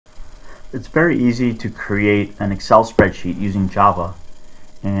It's very easy to create an Excel spreadsheet using Java,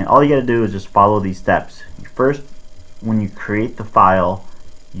 and all you got to do is just follow these steps. First, when you create the file,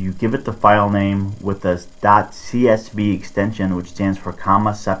 you give it the file name with a .csv extension, which stands for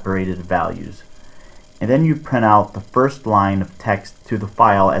comma separated values, and then you print out the first line of text to the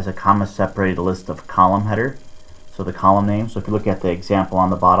file as a comma separated list of column header, so the column name. So if you look at the example on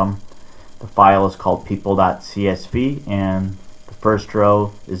the bottom, the file is called people.csv, and the first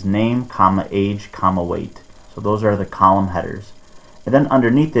row is name, comma, age, comma, weight. So those are the column headers. And then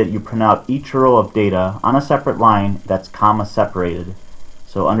underneath it, you print out each row of data on a separate line that's comma separated.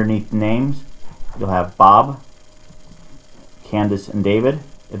 So underneath names, you'll have Bob, Candice, and David,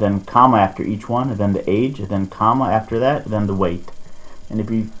 and then comma after each one, and then the age, and then comma after that, and then the weight. And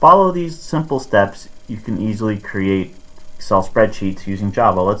if you follow these simple steps, you can easily create Excel spreadsheets using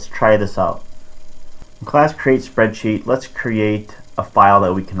Java. Let's try this out. In class create spreadsheet, let's create a file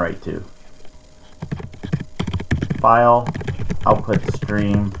that we can write to. File output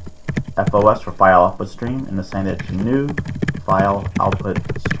stream FOS for file output stream, and assign that to new file output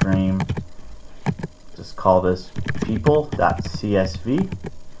stream. Just call this people.csv,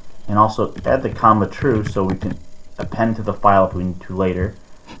 and also add the comma true so we can append to the file if we need to later.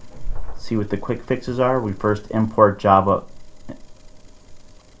 See what the quick fixes are. We first import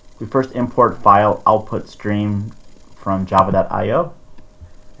file output stream from java.io,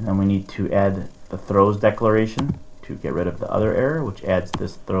 and then we need to add the throws declaration to get rid of the other error, which adds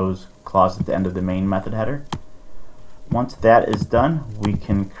this throws clause at the end of the main method header. Once that is done, we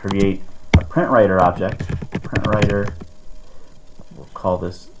can create a print writer object. Print writer, we'll call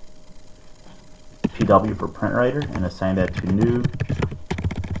this PW for print writer, and assign that to new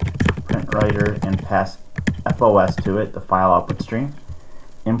print writer and pass FOS to it, the file output stream.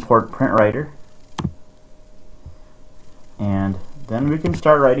 Import print writer, and then we can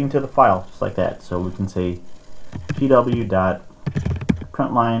start writing to the file just like that. So we can say pw.println,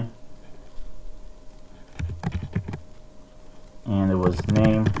 and it was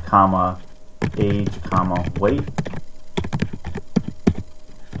name, comma, age, comma, weight,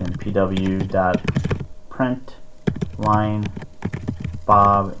 and pw.println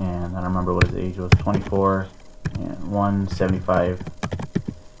Bob, and I don't remember what his age was, 24 and 175.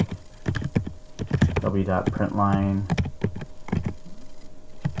 w.println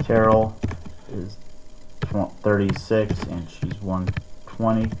Carol is 36 and she's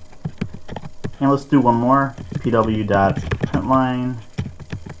 120. And let's do one more. pw.println,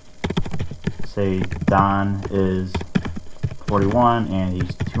 say Don is 41 and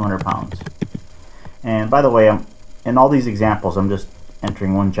he's 200 pounds. And by the way, in all these examples, I'm just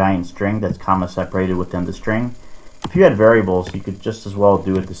entering one giant string that's comma separated within the string. If you had variables, you could just as well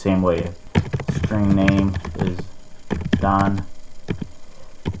do it the same way. String name is Don,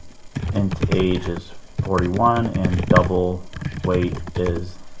 int age is 41, and double weight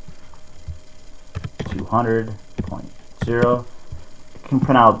is 200.0. You can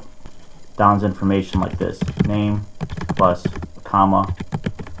print out Don's information like this: name plus a comma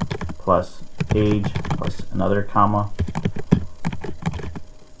plus age plus another comma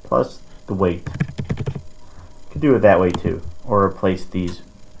plus the weight. You could do it that way too, or replace these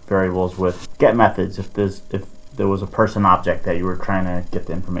variables with get methods if there was a person object that you were trying to get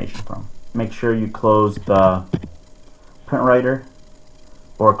the information from. Make sure you close the print writer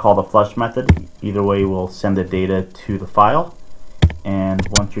or call the flush method. Either way will send the data to the file. And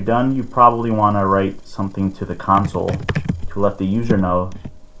once you're done, you probably want to write something to the console to let the user know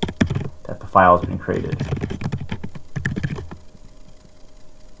that the file has been created.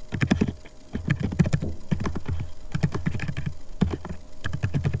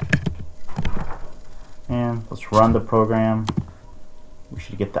 And let's run the program. We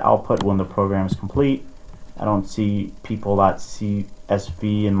should get the output when the program is complete. I don't see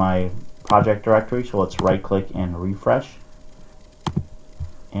people.csv in my project directory, so let's right click and refresh.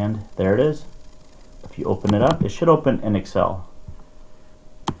 And there it is. If you open it up, it should open in Excel.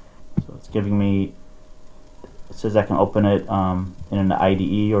 So it's giving me, it says I can open it in an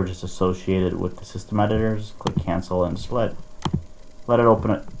IDE or just associate it with the system editors. Click cancel and just let it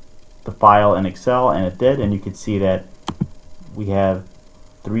open the file in Excel, and it did. And you can see that we have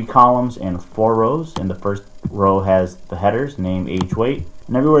 3 columns and 4 rows, and the first row has the headers, name, age, weight,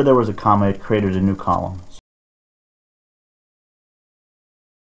 and everywhere there was a comma it created a new column.